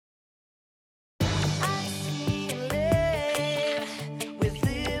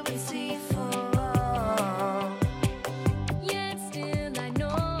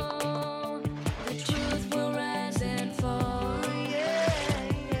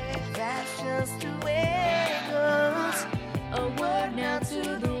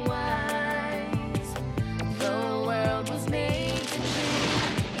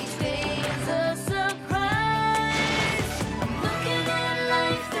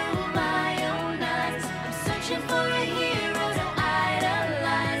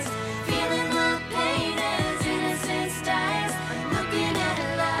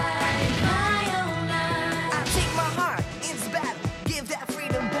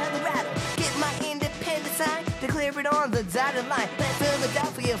on the dotted line. Let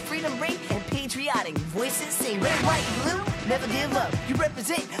Philadelphia freedom ring and patriotic voices sing. Red, white, blue, never give up. You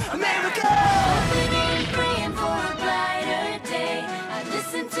represent America. Hoping and praying for a brighter day. I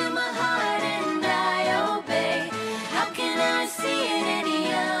listen to my heart and I obey. How can I see it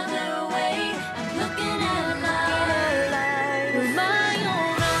any other way? I'm looking at life with my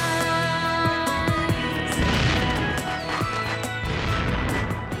own eyes.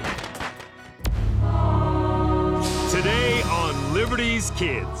 Today on Liberty's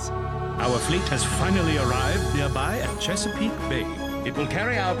Kids. Our fleet has finally arrived nearby at Chesapeake Bay. It will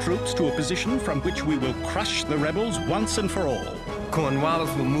carry our troops to a position from which we will crush the rebels once and for all.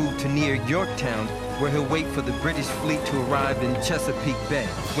 Cornwallis will move to near Yorktown, where he'll wait for the British fleet to arrive in Chesapeake Bay.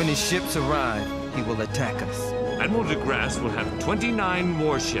 When his ships arrive, he will attack us. Admiral de Grasse will have 29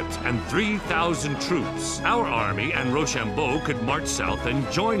 warships and 3,000 troops. Our army and Rochambeau could march south and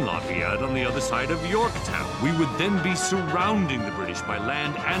join Lafayette on the other side of Yorktown. We would then be surrounding the British by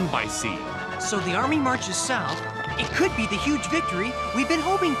land and by sea. So the army marches south. It could be the huge victory we've been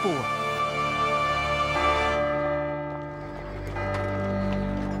hoping for.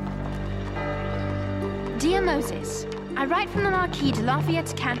 Dear Moses, I write from the Marquis to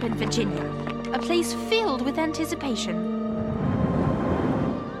Lafayette's camp in Virginia, a place filled with anticipation.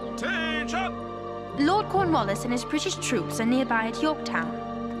 Attention! Lord Cornwallis and his British troops are nearby at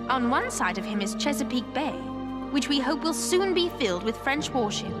Yorktown. On one side of him is Chesapeake Bay, which we hope will soon be filled with French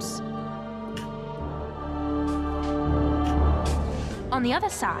warships. On the other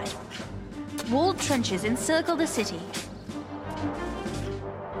side, walled trenches encircle the city.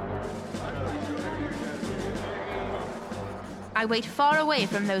 I wait far away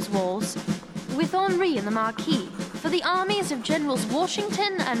from those walls, with Henri and the Marquis, for the armies of Generals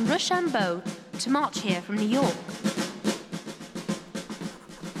Washington and Rochambeau to march here from New York.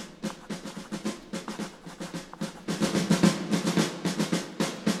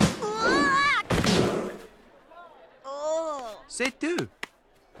 C'est tout.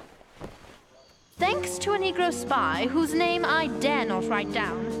 Thanks to a Negro spy whose name I dare not write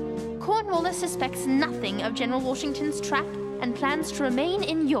down, Cornwallis suspects nothing of General Washington's trap and plans to remain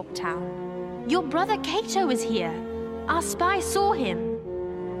in Yorktown. Your brother Cato is here. Our spy saw him.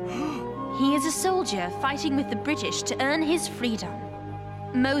 He is a soldier fighting with the British to earn his freedom.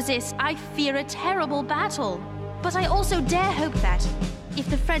 Moses, I fear a terrible battle, but I also dare hope that, if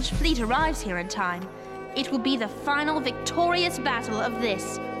the French fleet arrives here in time, it will be the final victorious battle of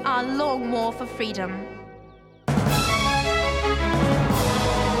this, our long war for freedom.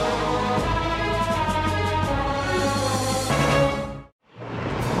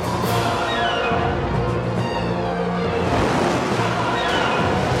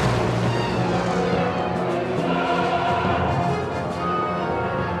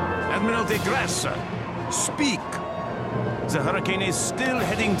 Admiral de Grasse, speak. The hurricane is still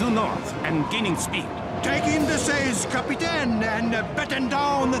heading due north and gaining speed. Take in the sails, Captain, and batten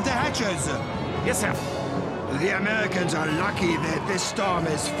down the hatches. Yes, sir. The Americans are lucky that this storm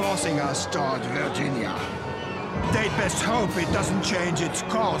is forcing us toward Virginia. They'd best hope it doesn't change its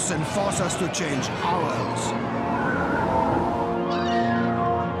course and force us to change ours.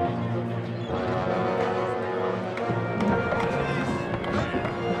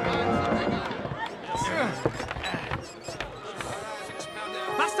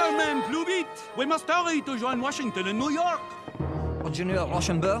 Masterman, plus vite! We must hurry to join Washington in New York. General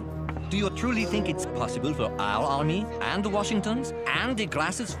Rochambeau, do you truly think it's possible for our army and Washington's and de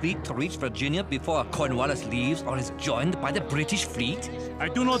Grasse's fleet to reach Virginia before Cornwallis leaves or is joined by the British fleet? I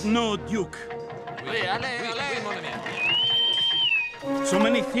do not know, Duke. So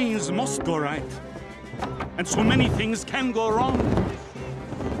many things must go right, and so many things can go wrong.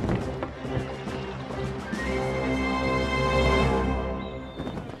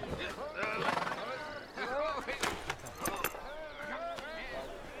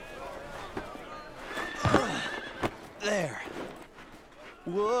 There.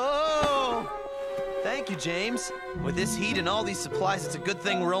 Whoa! Thank you, James. With this heat and all these supplies, it's a good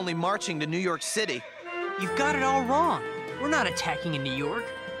thing we're only marching to New York City. You've got it all wrong. We're not attacking in New York.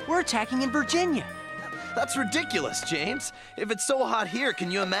 We're attacking in Virginia. That's ridiculous, James. If it's so hot here,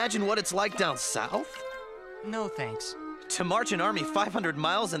 can you imagine what it's like down south? No, thanks. To march an army 500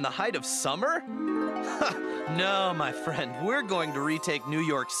 miles in the height of summer? No, my friend. We're going to retake New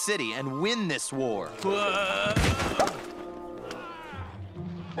York City and win this war.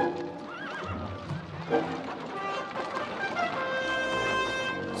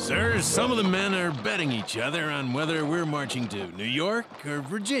 Sir, some of the men are betting each other on whether we're marching to New York or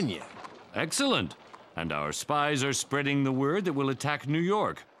Virginia. Excellent. And our spies are spreading the word that we'll attack New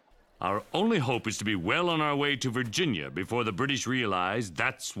York. Our only hope is to be well on our way to Virginia before the British realize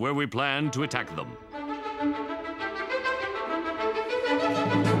that's where we plan to attack them.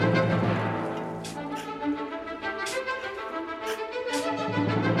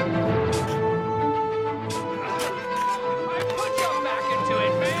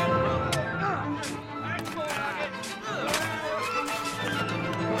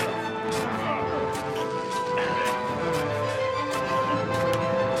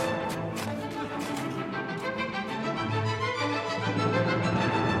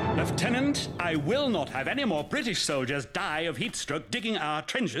 Lieutenant, I will not have any more British soldiers die of heat stroke digging our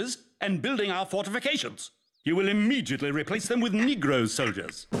trenches and building our fortifications. You will immediately replace them with Negro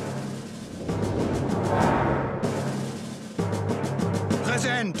soldiers.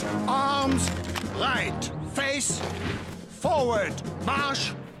 Present, arms, right, face, forward,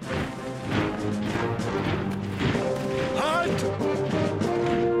 march. Halt!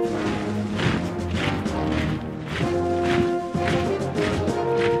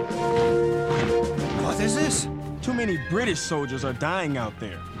 What is this? Too many British soldiers are dying out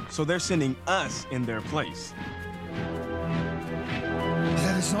there, so they're sending us in their place.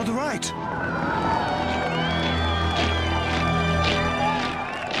 That is not right.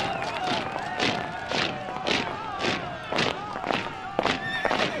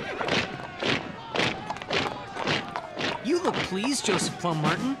 You look pleased, Joseph Plum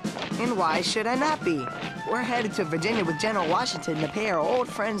Martin. And why should I not be? We're headed to Virginia with General Washington to pay our old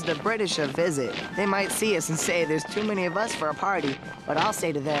friends the British a visit. They might see us and say there's too many of us for a party, but I'll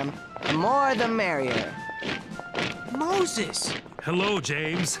say to them, the more the merrier. Moses! Hello,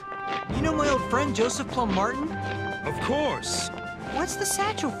 James. You know my old friend Joseph Plum Martin? Of course. What's the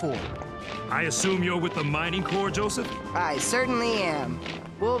satchel for? I assume you're with the mining corps, Joseph? I certainly am.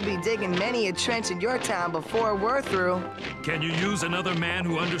 We'll be digging many a trench in Yorktown before we're through. Can you use another man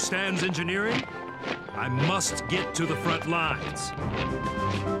who understands engineering? I must get to the front lines.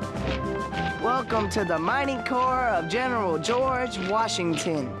 Welcome to the mining corps of General George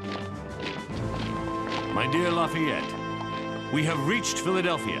Washington. My dear Lafayette, we have reached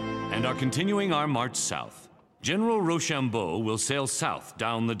Philadelphia and are continuing our march south. General Rochambeau will sail south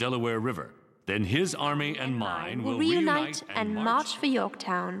down the Delaware River. Then his army and mine will reunite and march for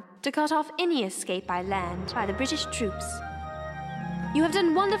Yorktown to cut off any escape by land by the British troops. You have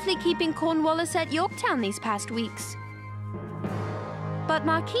done wonderfully keeping Cornwallis at Yorktown these past weeks. But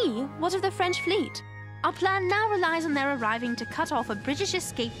Marquis, what of the French fleet? Our plan now relies on their arriving to cut off a British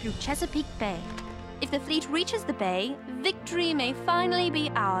escape through Chesapeake Bay. If the fleet reaches the bay, victory may finally be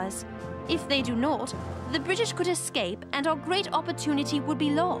ours. If they do not, the British could escape and our great opportunity would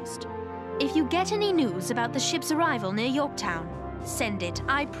be lost. If you get any news about the ship's arrival near Yorktown, send it,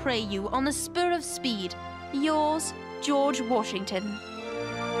 I pray you, on the spur of speed. Yours, George Washington.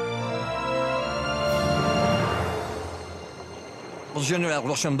 General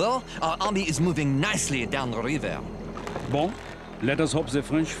Rochambeau, our army is moving nicely down the river. Bon, let us hope the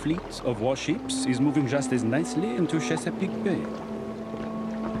French fleet of warships is moving just as nicely into Chesapeake Bay.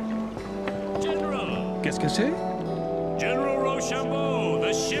 General! Qu'est-ce que c'est? General Rochambeau,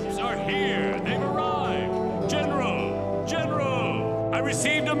 the ships are here. They've arrived. General! General! I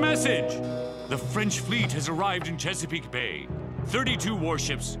received a message. The French fleet has arrived in Chesapeake Bay. 32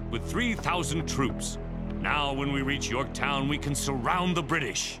 warships with 3,000 troops. Now, when we reach Yorktown, we can surround the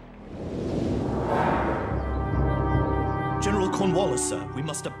British. General Cornwallis, sir, we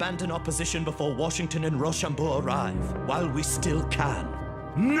must abandon our position before Washington and Rochambeau arrive, while we still can.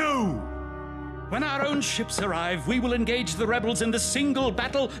 No! When our own ships arrive, we will engage the rebels in the single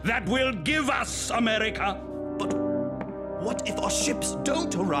battle that will give us America. But what if our ships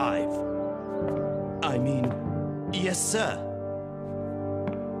don't arrive? I mean, yes, sir.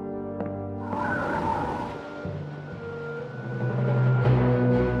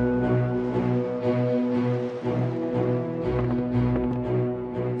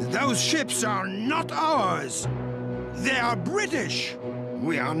 Those ships are not ours. They are British.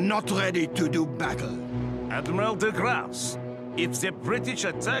 We are not ready to do battle. Admiral de Grasse, if the British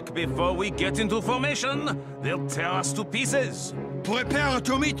attack before we get into formation, they'll tear us to pieces. Prepare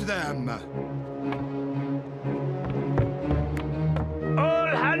to meet them. All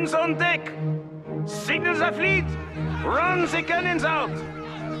hands on deck! Signal the fleet! Run the cannons out!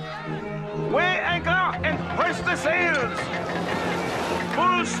 Weigh anchor and hoist the sails!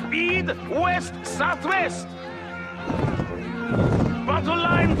 Full speed west-southwest! Battle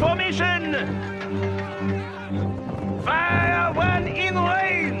line formation! Fire when in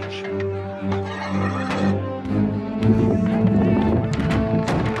range!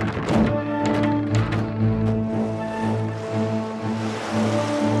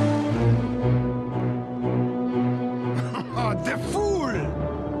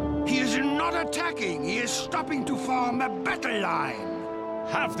 hoping to form a battle line.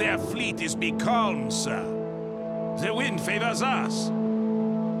 Half their fleet is becalmed, sir. The wind favors us.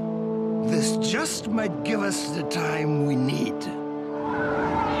 This just might give us the time we need.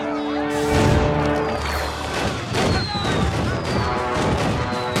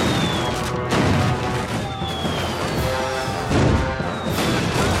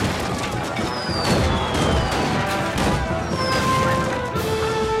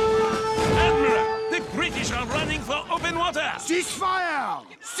 Open water! Ceasefire!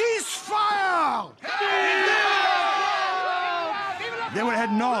 Ceasefire! They will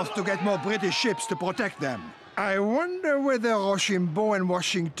head north to get more British ships to protect them. I wonder whether Rochambeau and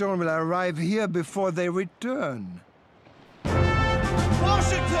Washington will arrive here before they return.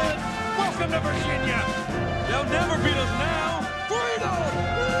 Washington! Welcome to Virginia! They'll never beat us now! Freedom!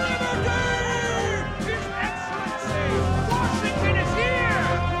 Liberty! His Excellency! Washington is here!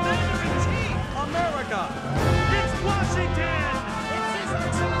 Commander in Chief! America! Washington! It's His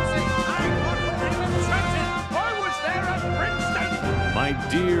Excellency! I proclaim him Trenton! I was there at Princeton! My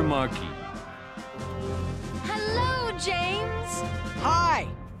dear Marquis. Hello, James. Hi.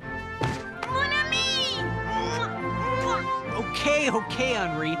 Mon ami! Okay,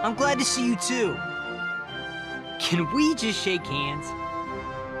 Henri. I'm glad to see you too. Can we just shake hands?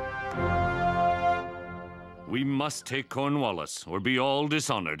 We must take Cornwallis, or be all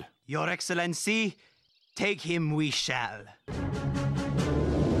dishonored. Your Excellency, take him we shall.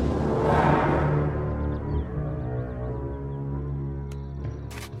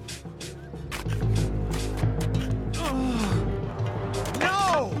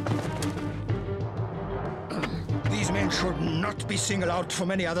 No! These men should not be singled out from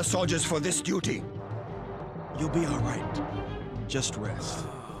any other soldiers for this duty. You'll be all right. Just rest.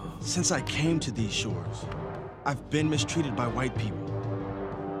 Since I came to these shores, I've been mistreated by white people.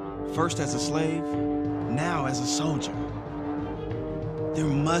 First as a slave, now as a soldier. There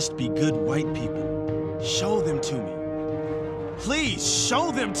must be good white people. Show them to me. Please,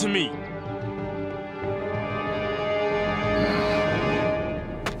 show them to me!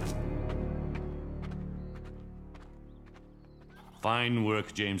 Fine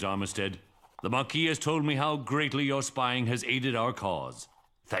work, James Armistead. The Marquis has told me how greatly your spying has aided our cause.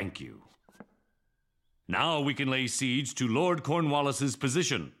 Thank you. Now we can lay siege to Lord Cornwallis's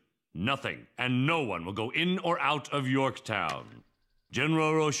position. Nothing and no one will go in or out of Yorktown.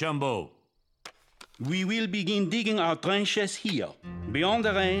 General Rochambeau. We will begin digging our trenches here, beyond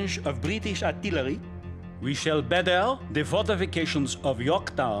the range of British artillery. We shall better the fortifications of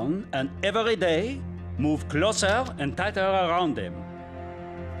Yorktown and every day move closer and tighter around them.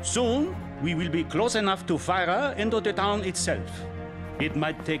 Soon, we will be close enough to fire into the town itself. It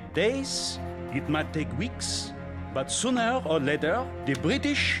might take days, it might take weeks, but sooner or later, the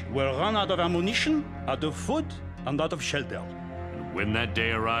British will run out of ammunition, out of food, and out of shelter. And when that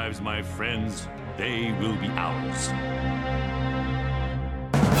day arrives, my friends, they will be ours.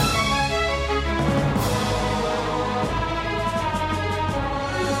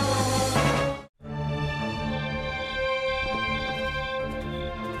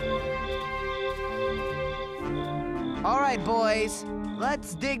 All right, boys.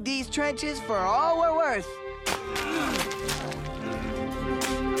 Let's dig these trenches for all we're worth.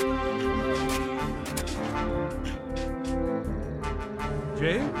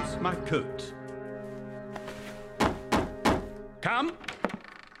 James, my coat. Come.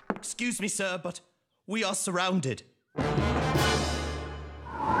 Excuse me, sir, but we are surrounded.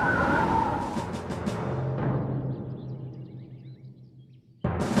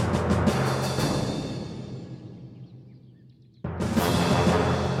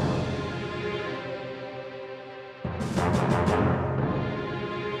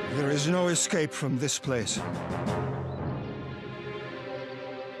 There is no escape from this place.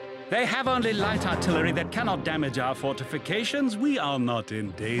 They have only light artillery that cannot damage our fortifications. We are not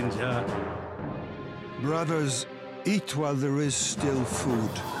in danger. Brothers, eat while there is still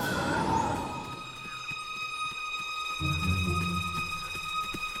food.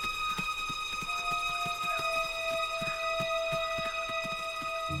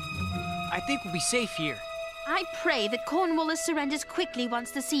 I think we'll be safe here. I pray that Cornwallis surrenders quickly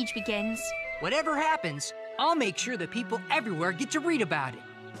once the siege begins. Whatever happens, I'll make sure that people everywhere get to read about it.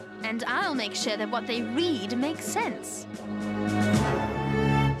 And I'll make sure that what they read makes sense.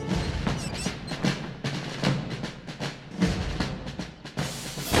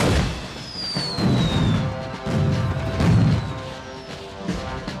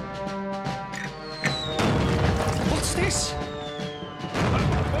 What's this?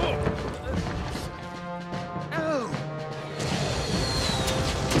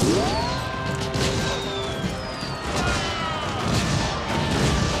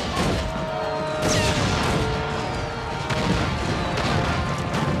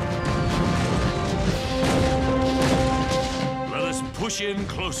 push in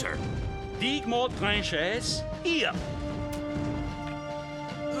closer. Dig more trenches here.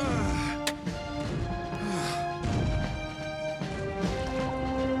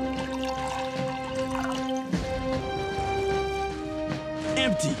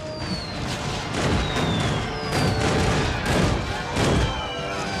 Empty.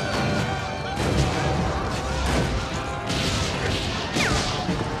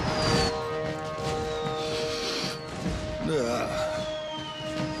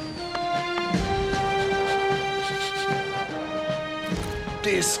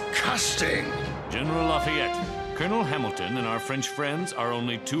 Disgusting. General Lafayette, Colonel Hamilton and our French friends are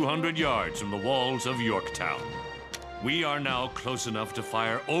only 200 yards from the walls of Yorktown. We are now close enough to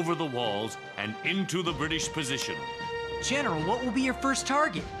fire over the walls and into the British position. General, what will be your first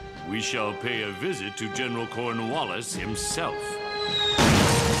target? We shall pay a visit to General Cornwallis himself.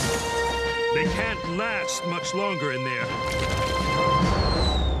 They can't last much longer in there.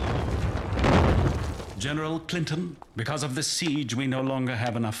 General Clinton, because of the siege, we no longer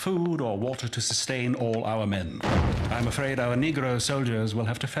have enough food or water to sustain all our men. I'm afraid our Negro soldiers will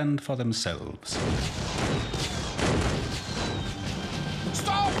have to fend for themselves.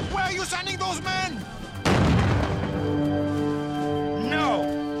 Stop! Where are you sending those men? No!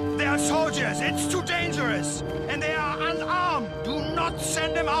 They are soldiers. It's too dangerous. And they are unarmed. Do not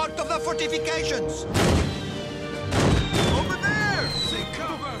send them out of the fortifications. Over there! Seek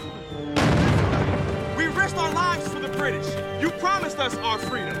cover! We risked our lives for the British. You promised us our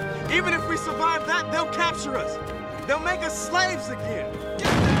freedom. Even if we survive that, they'll capture us. They'll make us slaves again. Get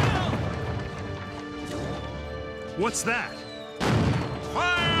down! What's that?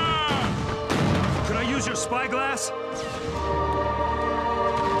 Fire! Could I use your spyglass?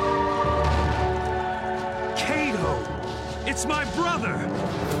 Cato! It's my brother!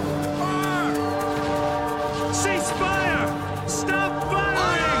 Fire! Cease fire! Stop firing!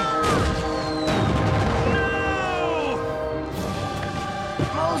 No!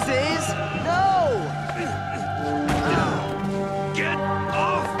 Moses, no! Get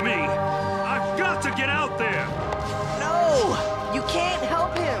off me! I've got to get out there! No! You can't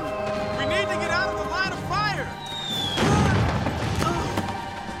help him! We need to get out of the line of fire!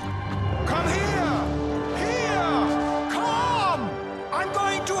 Come here! Here! Come! I'm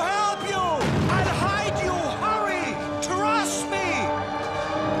going to help you! I'll hide you! Hurry! Trust me!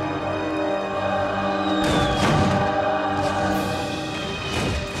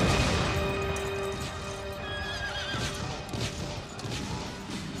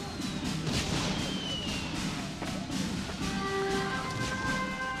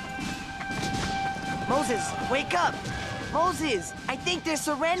 Moses, wake up! Moses, I think they're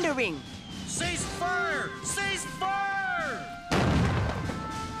surrendering. Cease fire! Cease fire!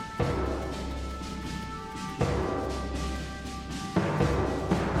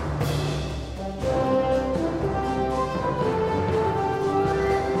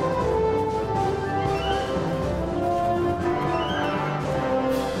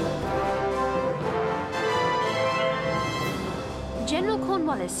 General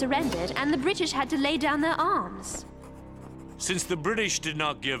Cornwallis surrendered, and the British had to lay down their arms. Since the British did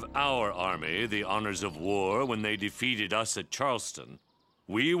not give our army the honors of war when they defeated us at Charleston,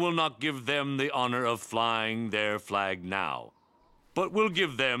 we will not give them the honor of flying their flag now, but will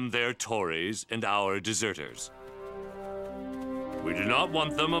give them their Tories and our deserters. We do not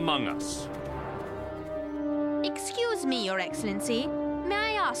want them among us. Excuse me, Your Excellency. May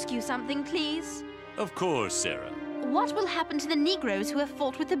I ask you something, please? Of course, Sarah. What will happen to the Negroes who have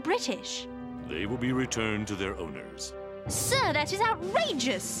fought with the British? They will be returned to their owners. Sir, that is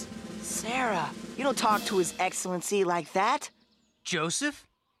outrageous! Sarah, you don't talk to His Excellency like that. Joseph?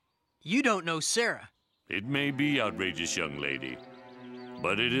 You don't know Sarah. It may be outrageous, young lady,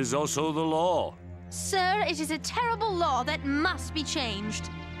 but it is also the law. Sir, it is a terrible law that must be changed.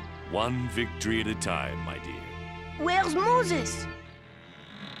 One victory at a time, my dear. Where's Moses?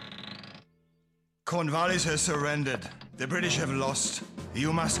 Cornwallis has surrendered. The British have lost.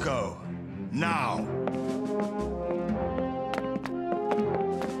 You must go. Now.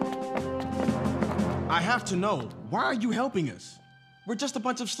 I have to know. Why are you helping us? We're just a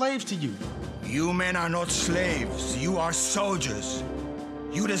bunch of slaves to you. You men are not slaves. You are soldiers.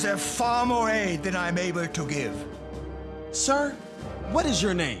 You deserve far more aid than I'm able to give. Sir, what is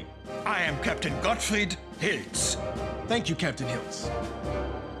your name? I am Captain Gottfried Hiltz. Thank you, Captain Hiltz.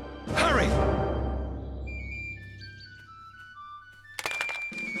 Hurry!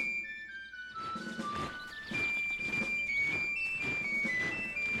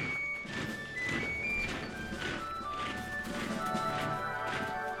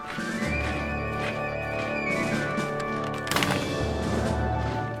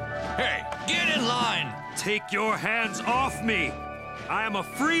 Take your hands off me! I am a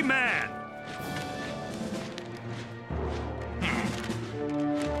free man!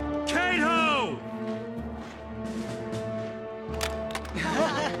 Cato!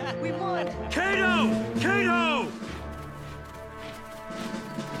 We won! Cato! Cato!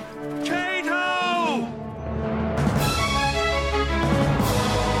 Cato!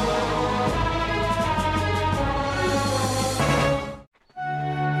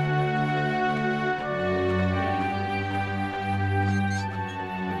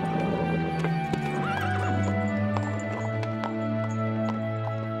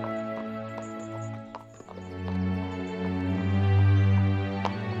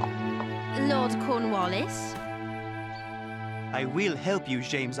 Lord Cornwallis? I will help you,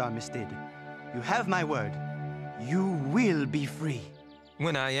 James Armistead. You have my word. You will be free.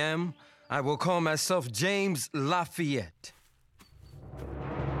 When I am, I will call myself James Lafayette.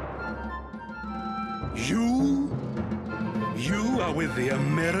 You? You are with the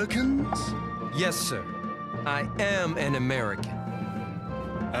Americans? Yes, sir. I am an American.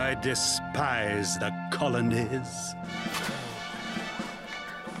 I despise the colonies.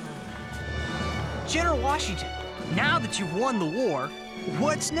 General Washington, now that you've won the war,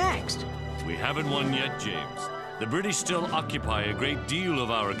 what's next? We haven't won yet, James. The British still occupy a great deal of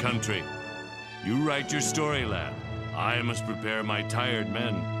our country. You write your story, lad. I must prepare my tired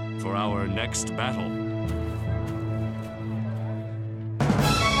men for our next battle.